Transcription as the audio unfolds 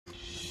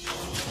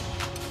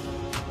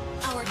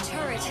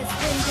turret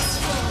has been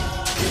destroyed.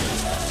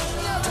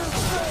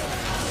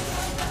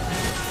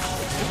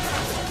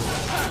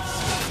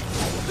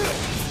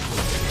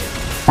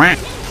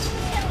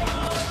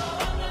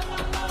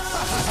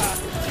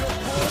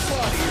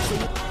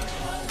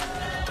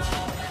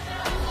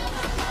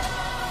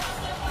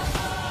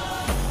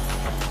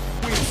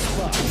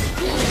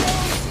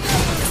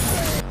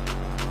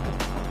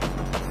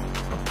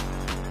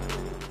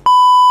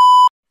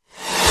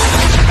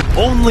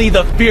 Only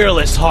the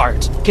fearless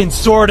heart can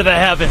soar to the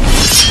heavens.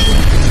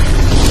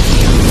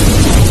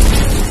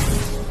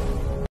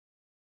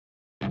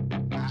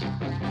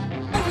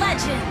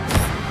 Legend.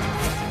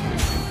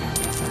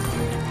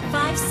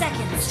 5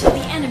 seconds till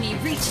the enemy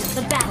reaches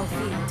the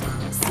battlefield.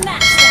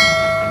 Smash them.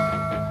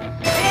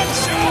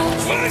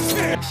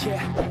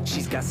 Yeah,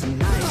 she's got some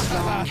nice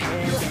long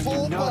hair. Your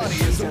whole body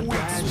is a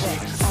weak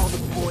spot. All the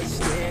boys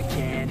stare,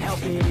 can't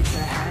help it, it's a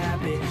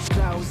habit.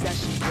 Clothes that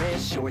she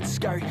wears, short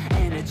skirt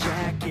and a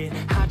jacket.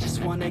 I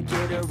just wanna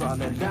get her all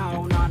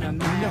alone on a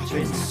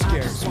mattress. I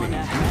just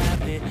wanna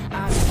have it,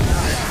 I just wanna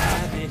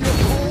have it. Your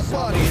whole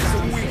body is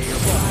a weak spot. Your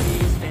body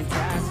is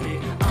fantastic,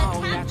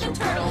 all natural.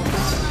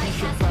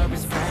 Her fur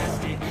is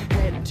plastic,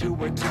 head to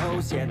her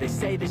toes. Yeah, they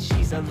say that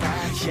she's a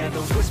latch. Yeah,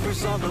 the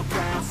whispers all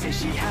around say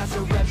she has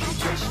a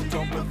reputation.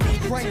 Don't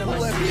believe it till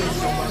I see it,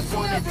 so I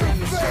want a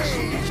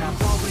demonstration. And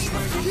I've always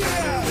learned it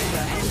better with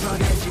a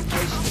hands-on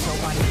education. So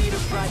I need a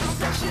private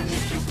session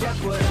if you get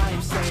what I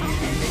am saying.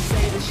 And they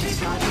say that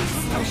she's not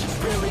easy, no, she's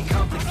really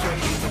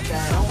complicated. But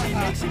that only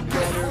makes it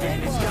better,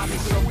 and it's got me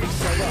so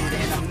excited.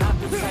 And I'm not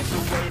the type to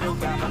wait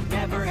around, I've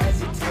never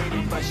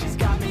hesitated. But she's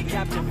got me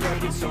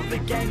captivated, so the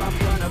game I'm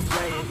gonna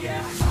play it,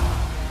 yeah.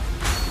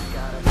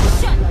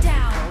 Shut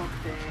down.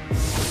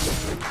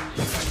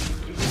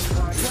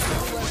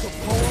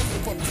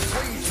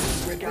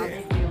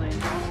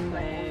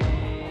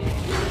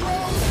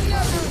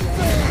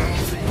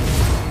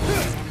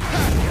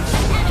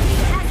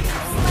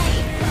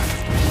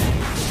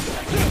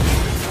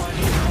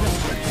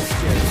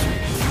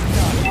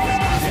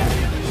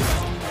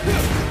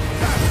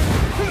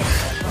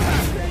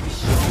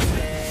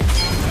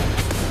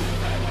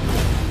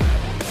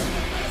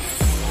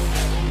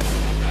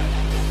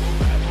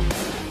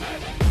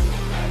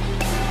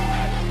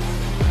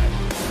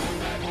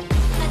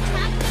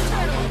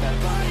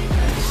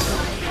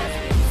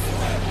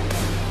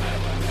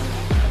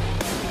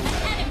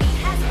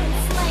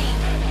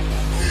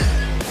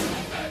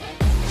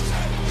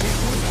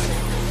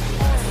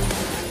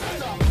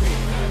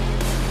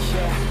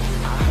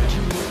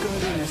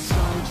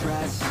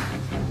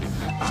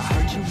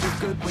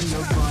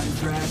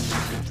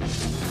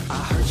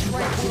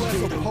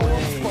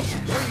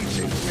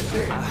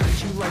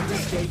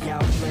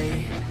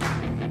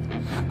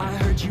 I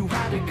heard you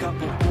had a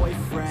couple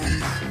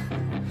boyfriends.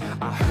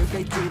 I heard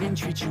they didn't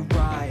treat you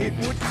right. It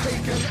would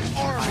take an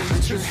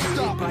army to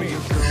stop me. By your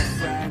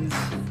girlfriends,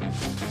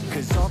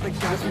 cause all the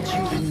guys want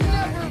you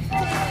tonight.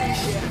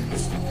 Yeah.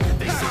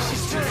 They say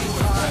she's too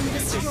hot, they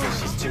say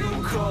she's too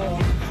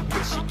cold.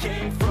 Where she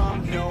came from,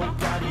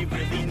 nobody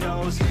really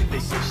knows. They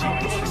say she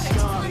looks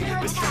young,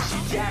 but then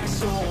she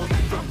acts old.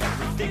 From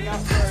everything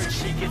I've heard,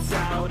 she gets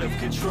out of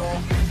control.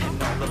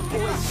 And all the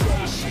boys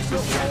say she's a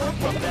woman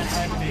from the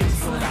heavens.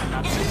 But I'm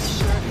not too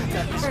sure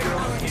that this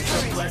girl is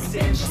a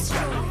blessing. She's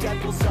got the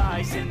devil's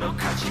eyes and they'll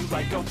cut you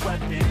like a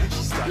weapon.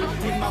 She's stuck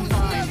in my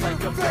mind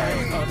like a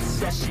bad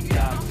obsession.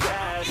 Got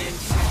bad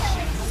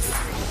intentions.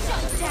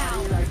 Shut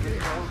down. Like a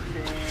whole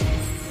thing. She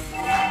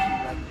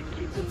likes to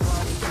keep the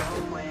party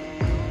going.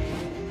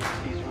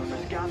 These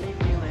rumors got me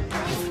feeling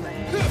lonely.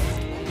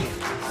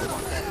 I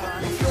want that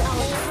body. Your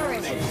whole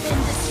turret has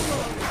been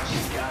destroyed.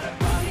 She's got a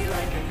body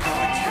like a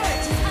car.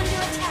 Turret is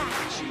under attack.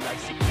 She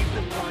likes to keep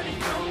the party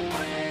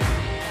going.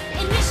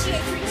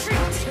 Initiate retreat.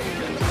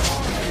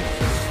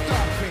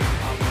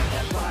 I want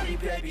that body,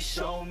 baby,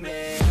 show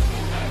me.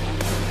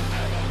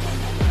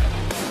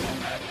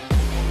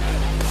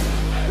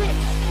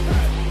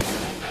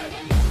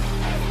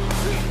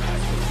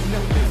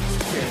 Nothing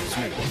scares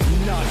me,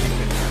 not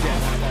even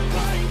death.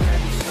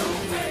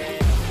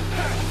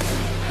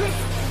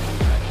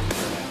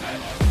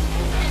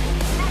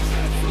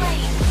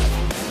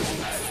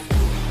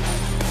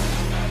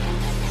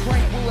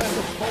 Tranquil as a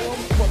poem,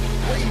 but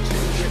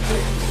raging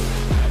within.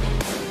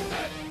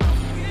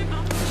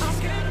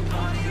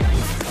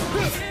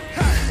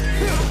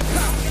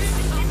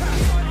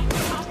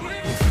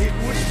 It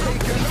would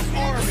take an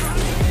army to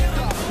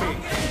stop me.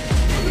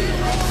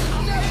 Heroes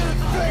never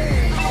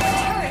fade.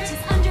 Turret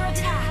is under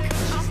attack.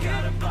 She's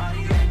got a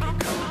body like a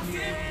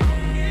coffin.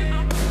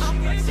 She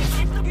likes to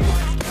keep the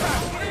party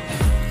going.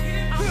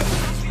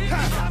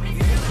 Got me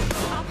feeling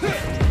lonely.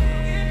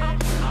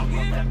 I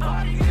want that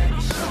body, baby,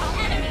 show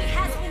me. Enemy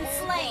has been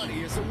slain. Body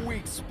is a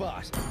weak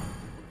spot.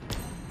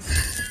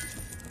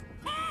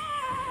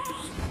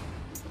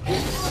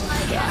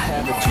 I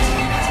have a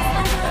dream,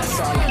 that's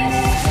all I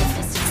need.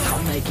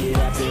 I'll make it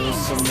happen with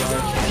some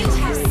work and You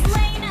have belief.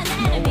 slain an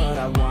Know enemy. what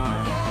I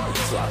want,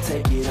 so I'll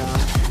take it on.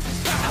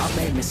 I've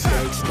made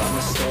mistakes, but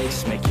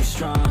mistakes make you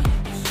strong.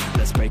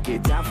 Let's break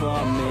get down for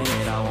a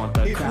minute. I want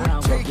the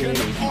crown, go get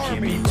it. You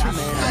give me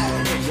diamond, I'm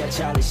winning. Yeah,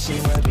 Charlie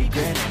Sheen will be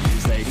grinning.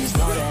 These ladies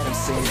know that I'm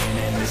sinning,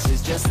 and this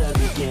is just the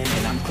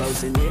beginning. I'm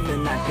closing in the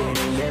night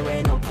getting. There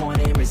ain't no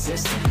point in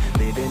resisting.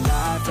 Living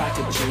life like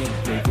a dream.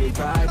 Live it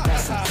right,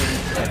 that's the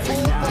thing. Every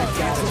night I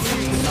got a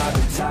dream. I've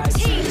been tied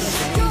to the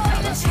same.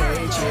 Out on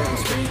stage, here I'm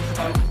scream.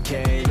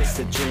 Okay, it's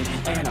a dream,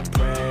 and I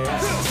pray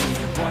as a team.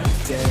 One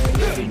day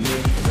it'll be me.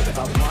 If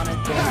I want it,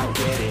 then I'll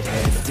get it.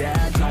 Head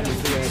down, don't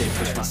regret it.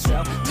 Push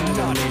myself to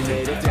the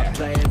limit. If I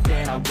play it,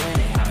 then I win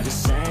it. I'm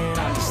just saying,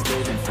 I'm just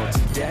living for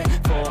today.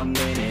 For a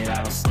minute, I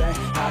don't stay.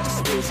 I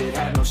just visit,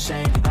 have no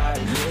shame. I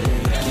admit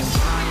it.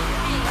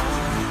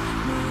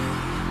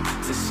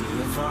 To see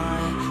if I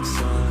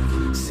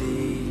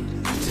succeed,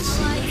 to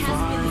see if I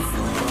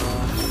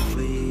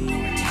believe.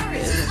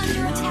 They're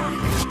looking up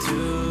to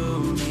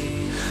me.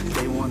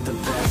 They want the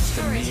best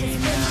of me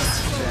now,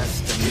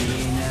 best of me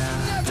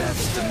now,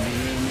 best of me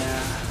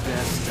now,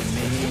 best of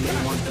me. They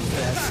want the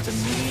best of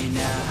me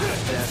now,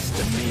 best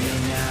of me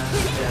now,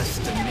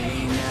 best of me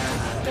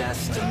now,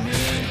 best of me.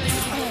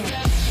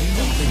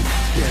 Nothing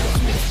scares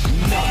me,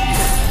 nothing.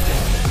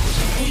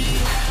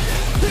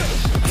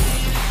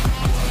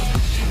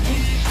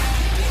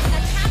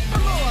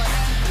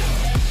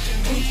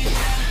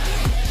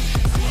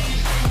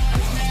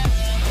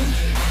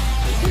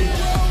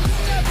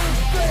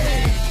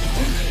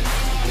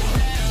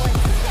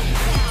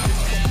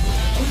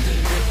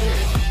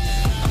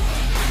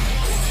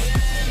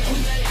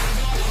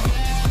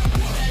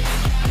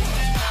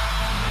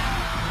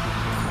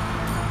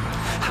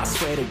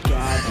 Swear to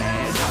God,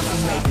 man, I'ma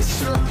make it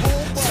soon.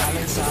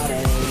 Silence all the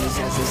haters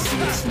as they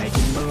see us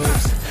making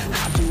moves.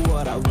 I do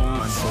what I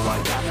want, so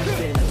I got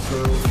nothing to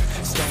prove.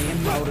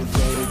 Staying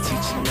motivated,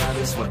 teaching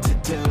others what to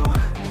do.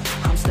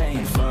 I'm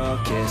staying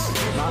focused,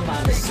 my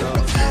mind is so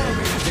clear.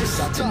 Just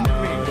start to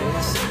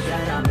notice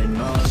that I'm in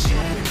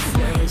motion.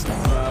 There is no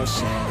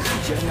potion,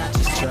 you're not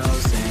just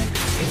chosen.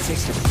 It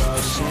takes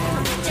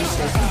devotion to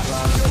stay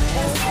composed.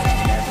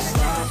 Never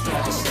stop,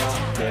 never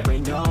stop. There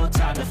ain't no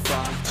time to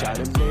fall. Try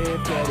to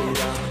live, get it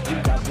up. You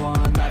got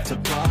one life to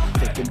ball.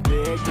 Thinking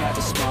big,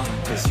 never small.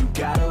 Cause you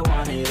gotta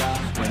want it all.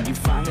 When you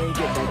finally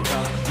get that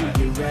call, you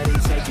get ready,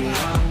 take it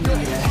on.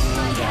 Need a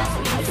hand out.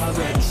 I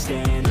already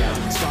stand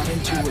out.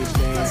 Starting to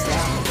advance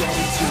now.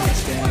 Ready to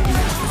expand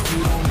now. You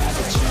don't have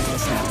a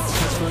chance now.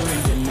 Cause we're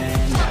in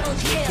demand now.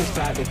 Make it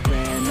 5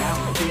 grand now.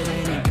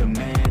 Feeling in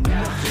command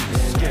now.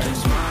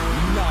 Scares me,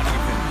 not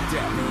even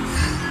dead.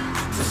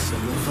 To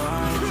see if I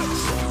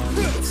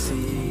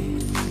succeed,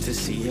 to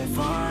see if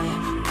I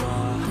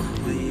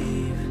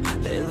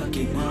believe. They're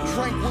looking up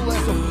Tranquil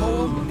as a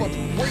poem, but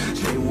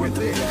raging they want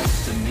the within.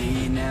 best of me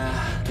now,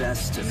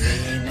 best of me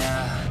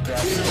now,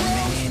 best of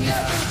me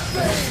now,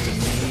 best of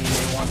me.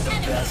 They want the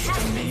best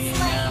of me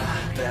now,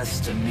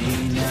 best of me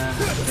now,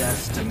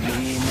 best of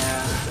me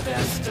now,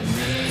 best of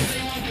me.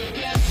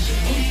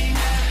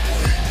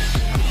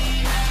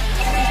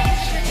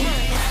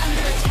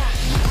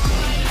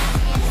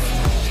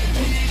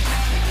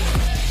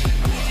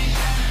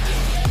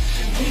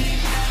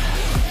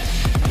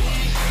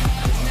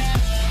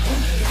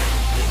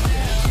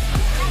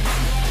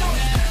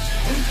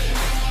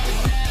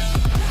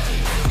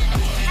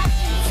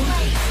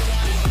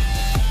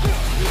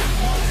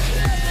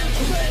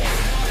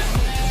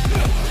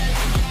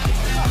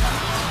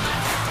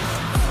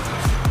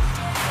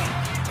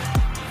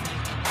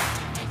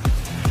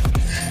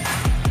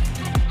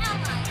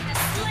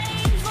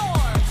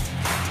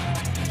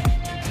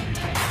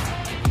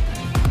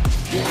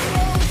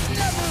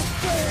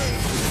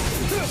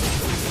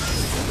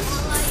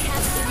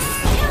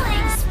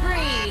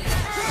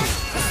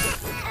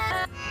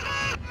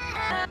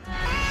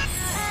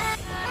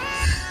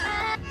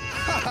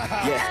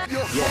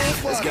 Yeah,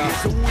 let's go.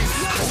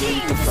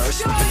 Delete the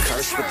first with the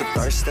curse, with the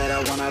thirst that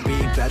I wanna be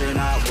better,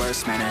 not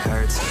worse, man it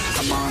hurts.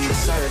 I'm on the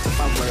search of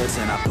my words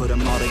and I put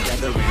them all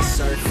together,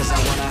 insert, cause I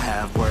wanna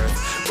have worth.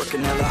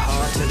 Working hella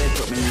hard till they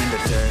put me in the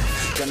dirt.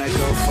 Gonna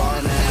go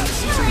far, man,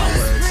 listen to my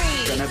words.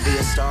 Gonna be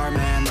a star,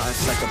 man,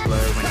 life's like a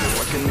blur. When you're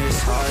working this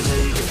hard, till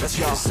you get what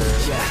you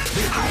deserve.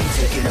 Yeah, I ain't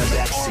taking a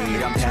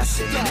backseat, I'm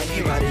passing.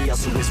 Anybody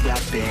else who is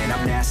rapping,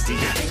 I'm nasty.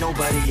 Ain't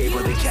nobody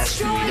able to catch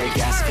me, they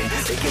gasping.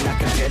 They cannot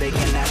compare, they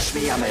can match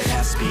me, I'm at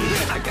half speed.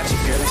 I got your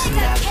girl and she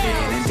laughing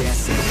and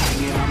dancing,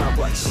 hanging on my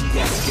butt, she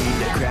asking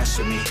to crash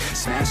with me,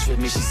 smash with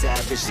me, she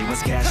savage, she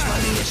wants cash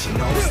money, and she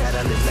knows that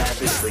I live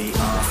lavishly.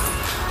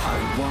 I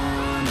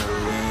wanna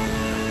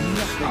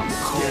win, I'm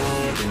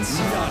cold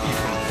inside,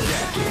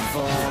 give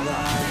all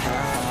I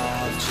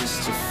have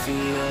just to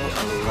feel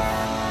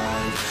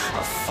alive.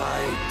 I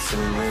fight to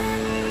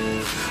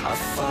live, I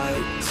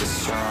fight to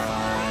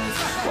strive.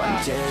 One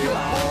day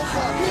I'll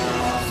have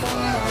what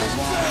I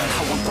want.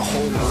 I want the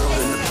whole world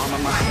in the palm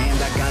of my hand.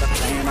 I got a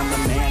plan, I'm the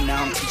man.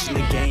 Now I'm teaching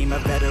the game, a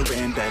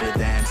veteran, better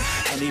than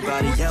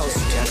anybody else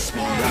who tests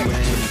me. I'm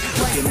ready,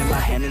 looking in my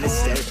hand and it's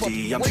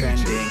steady. I'm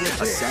trending,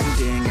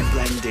 ascending and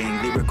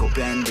blending, lyrical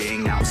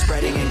bending. Now I'm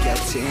spreading and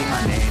getting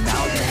my name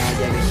out now.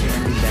 Yeah, they hear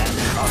me back.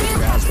 All the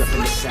crowds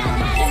repping the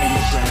sound. I'm hitting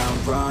the ground,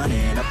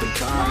 running up and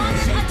coming.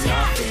 Ain't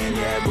tough, something,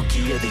 yeah.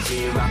 Rookie of the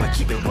year, I'ma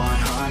keep it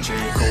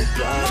 100.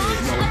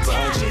 Cold-blooded, no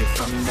budget.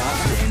 From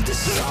nothing to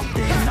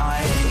something,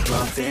 I ain't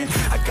bluffing.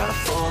 I got a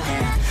full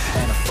hand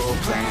and a full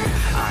plan.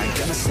 I ain't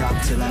gonna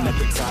stop till I'm at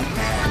the top,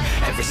 man.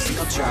 Every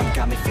single drop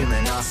got me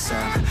feeling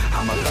awesome.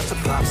 I'm about to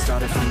pop,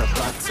 started from the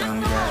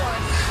bottom,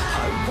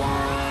 yeah. I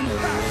wanna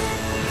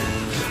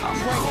live, I'm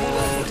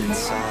cold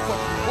inside.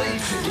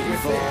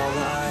 Give all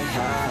I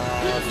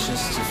have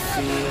just to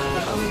feel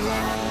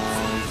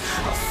alive.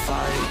 A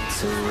fight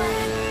to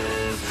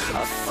live,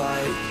 a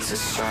fight to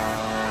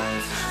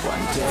strive.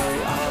 One day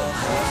I'll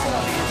have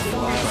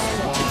what I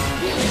want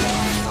in my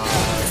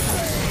life.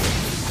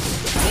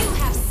 You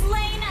have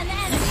slain an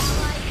enemy.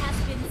 Ally has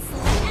been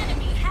slain.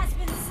 Enemy has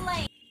been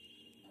slain.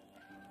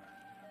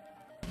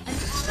 An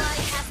ally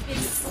has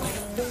been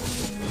slain.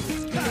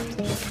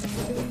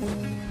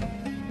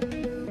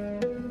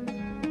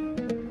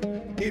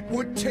 It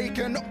would take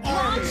an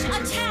army to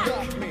attack.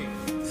 stop me.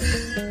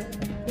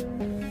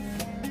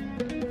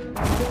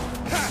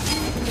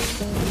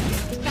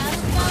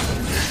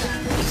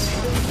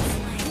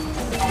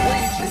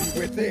 Raging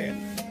within.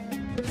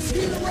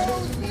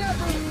 Heroes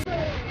never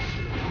fail.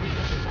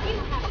 You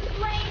have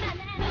slain an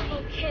enemy.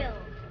 Kill.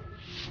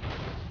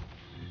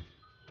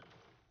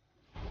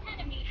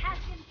 Enemy has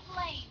been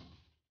slain.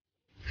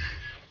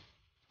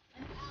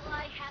 An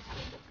ally has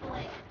been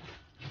slain.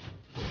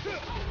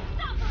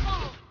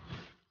 Unstoppable.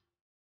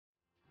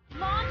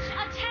 Launch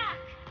attack.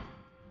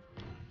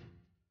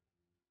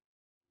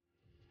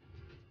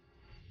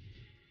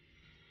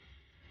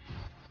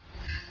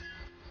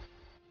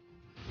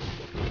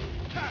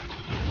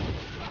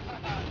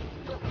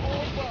 Your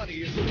whole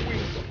body is a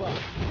weak spot.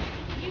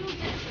 You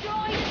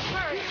destroyed the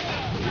turret.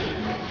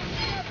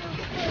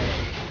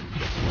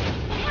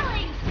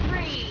 Killing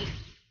spree.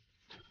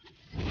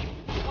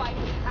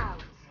 Wipe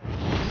out.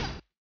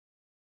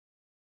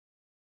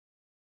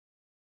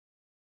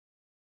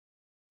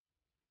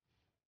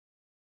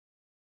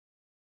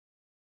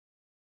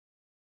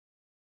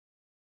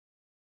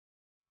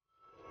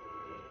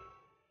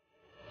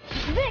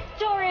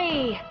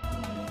 Victory!